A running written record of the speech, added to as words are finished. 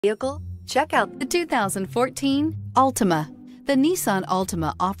vehicle? Check out the 2014 Altima. The Nissan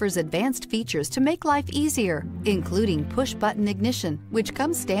Altima offers advanced features to make life easier, including push-button ignition, which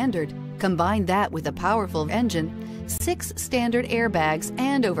comes standard. Combine that with a powerful engine, 6 standard airbags,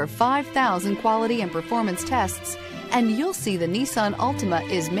 and over 5,000 quality and performance tests, and you'll see the Nissan Altima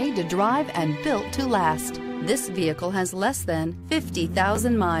is made to drive and built to last. This vehicle has less than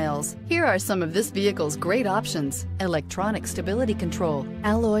 50,000 miles. Here are some of this vehicle's great options: electronic stability control,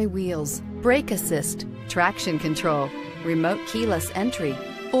 alloy wheels, brake assist, traction control, remote keyless entry,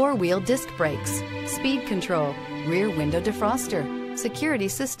 4-wheel disc brakes, speed control, rear window defroster, security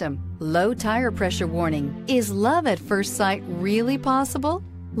system, low tire pressure warning. Is love at first sight really possible?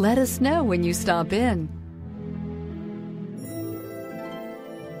 Let us know when you stop in.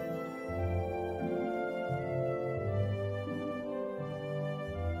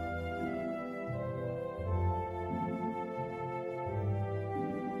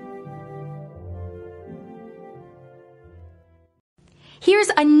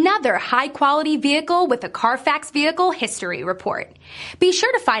 Here's another high-quality vehicle with a Carfax Vehicle History Report. Be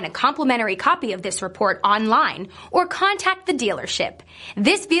sure to find a complimentary copy of this report online or contact the dealership.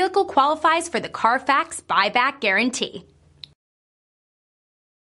 This vehicle qualifies for the Carfax Buyback Guarantee.